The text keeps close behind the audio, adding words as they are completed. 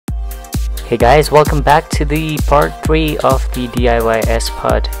Hey guys, welcome back to the part 3 of the DIY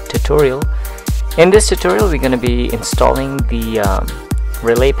sPOD tutorial. In this tutorial we're going to be installing the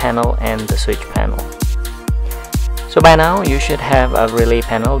relay panel and the switch panel. So by now you should have a relay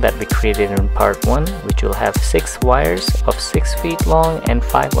panel that we created in part 1, which will have 6 wires of 6 feet long and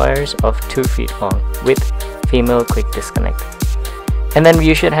 5 wires of 2 feet long with female quick disconnect. And then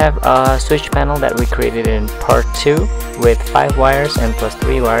you should have a switch panel that we created in part 2 with 5 wires and plus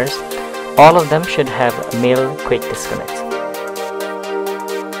 3 wires. All of them should have male quick disconnects.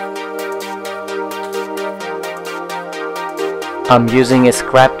 I'm using a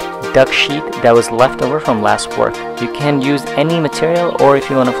scrapped duck sheet that was left over from last work. You can use any material, or if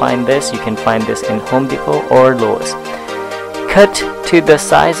you want to find this, you can find this in Home Depot or Lowe's. Cut to the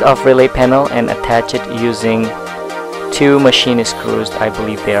size of relay panel and attach it using 2 machine screws. I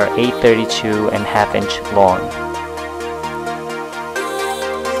believe they are 832 and 1/2 inch long.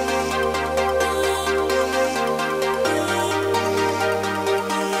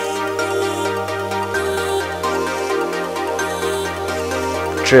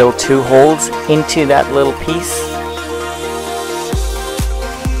 Drill 2 holes into that little piece.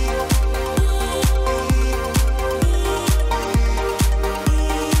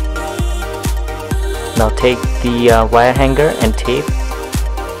 Now take the wire hanger and tape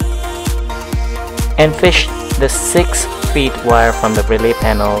and fish the 6 feet wire from the relay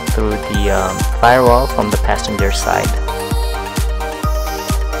panel through the firewall from the passenger side.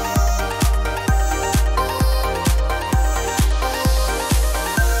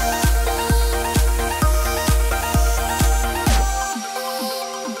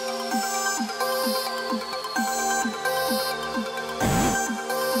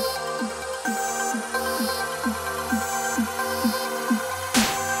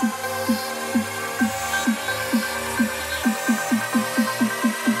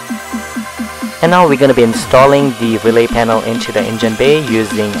 And now we're going to be installing the relay panel into the engine bay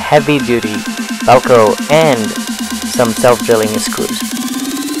using heavy duty Velcro and some self-drilling screws.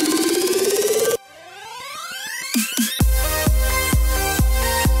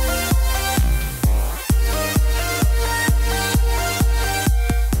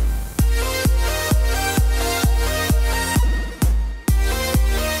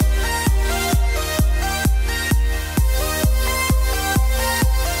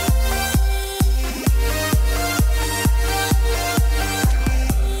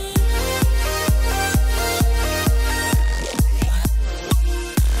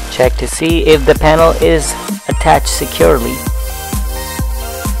 Check to see if the panel is attached securely.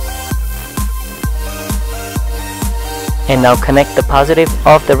 And now connect the positive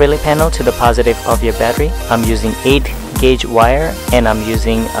of the relay panel to the positive of your battery. I'm using 8 gauge wire and I'm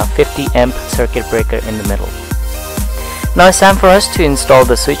using a 50 amp circuit breaker in the middle. Now it's time for us to install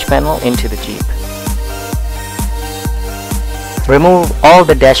the switch panel into the Jeep. Remove all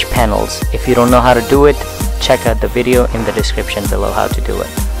the dash panels. If you don't know how to do it, check out the video in the description below how to do it.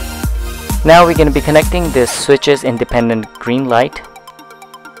 Now we're going to be connecting this switch's independent green light.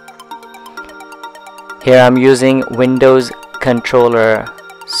 Here I'm using Windows controller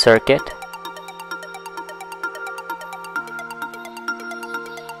circuit.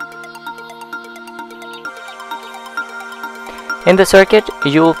 In the circuit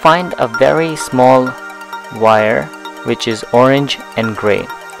you will find a very small wire which is orange and gray.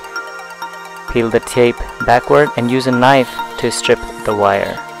 Peel the tape backward and use a knife to strip the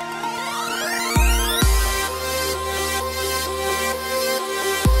wire.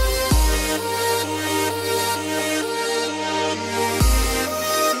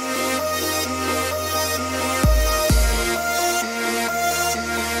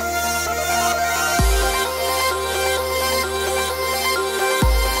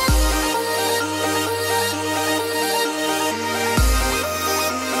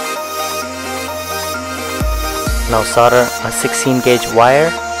 Now solder a 16 gauge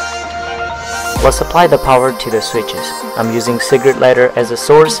wire. We'll supply the power to the switches. I'm using cigarette lighter as a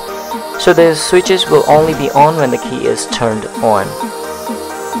source, so the switches will only be on when the key is turned on.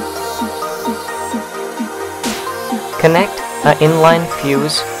 Connect an inline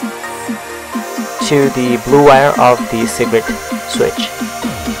fuse to the blue wire of the cigarette switch.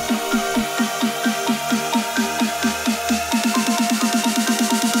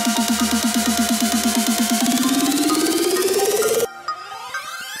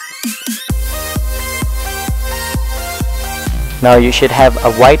 Now you should have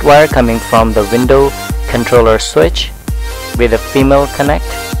a white wire coming from the window controller switch with a female connect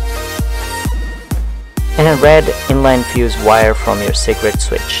and a red inline fuse wire from your cigarette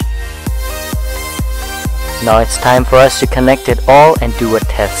switch. Now it's time for us to connect it all and do a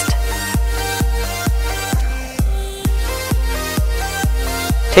test.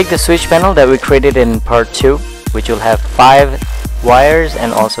 Take the switch panel that we created in part 2, which will have 5 wires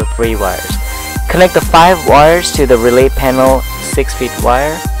and also 3 wires. Connect the 5 wires to the relay panel 6 feet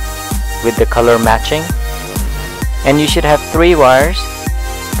wire with the color matching, and you should have 3 wires.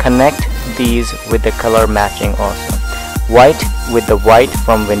 Connect these with the color matching also. White with the white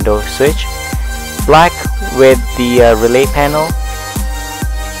from window switch, black with the relay panel,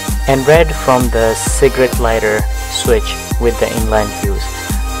 and red from the cigarette lighter switch with the inline fuse.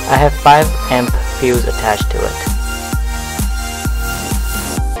 I have 5 amp fuse attached to it.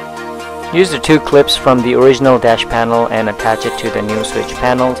 Use the 2 clips from the original dash panel and attach it to the new switch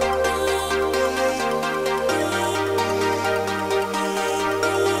panel.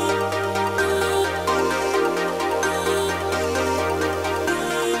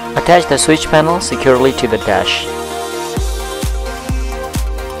 Attach the switch panel securely to the dash.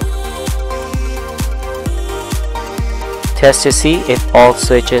 Test to see if all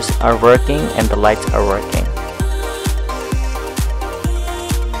switches are working and the lights are working.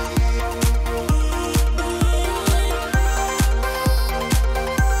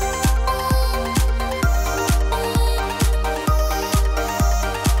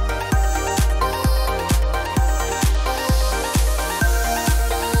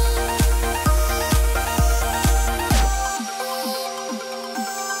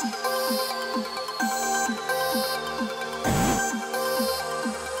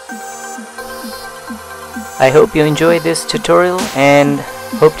 I hope you enjoyed this tutorial and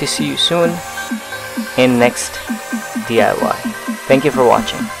hope to see you soon in next DIY. Thank you for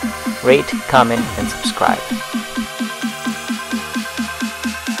watching. Rate, comment, and subscribe.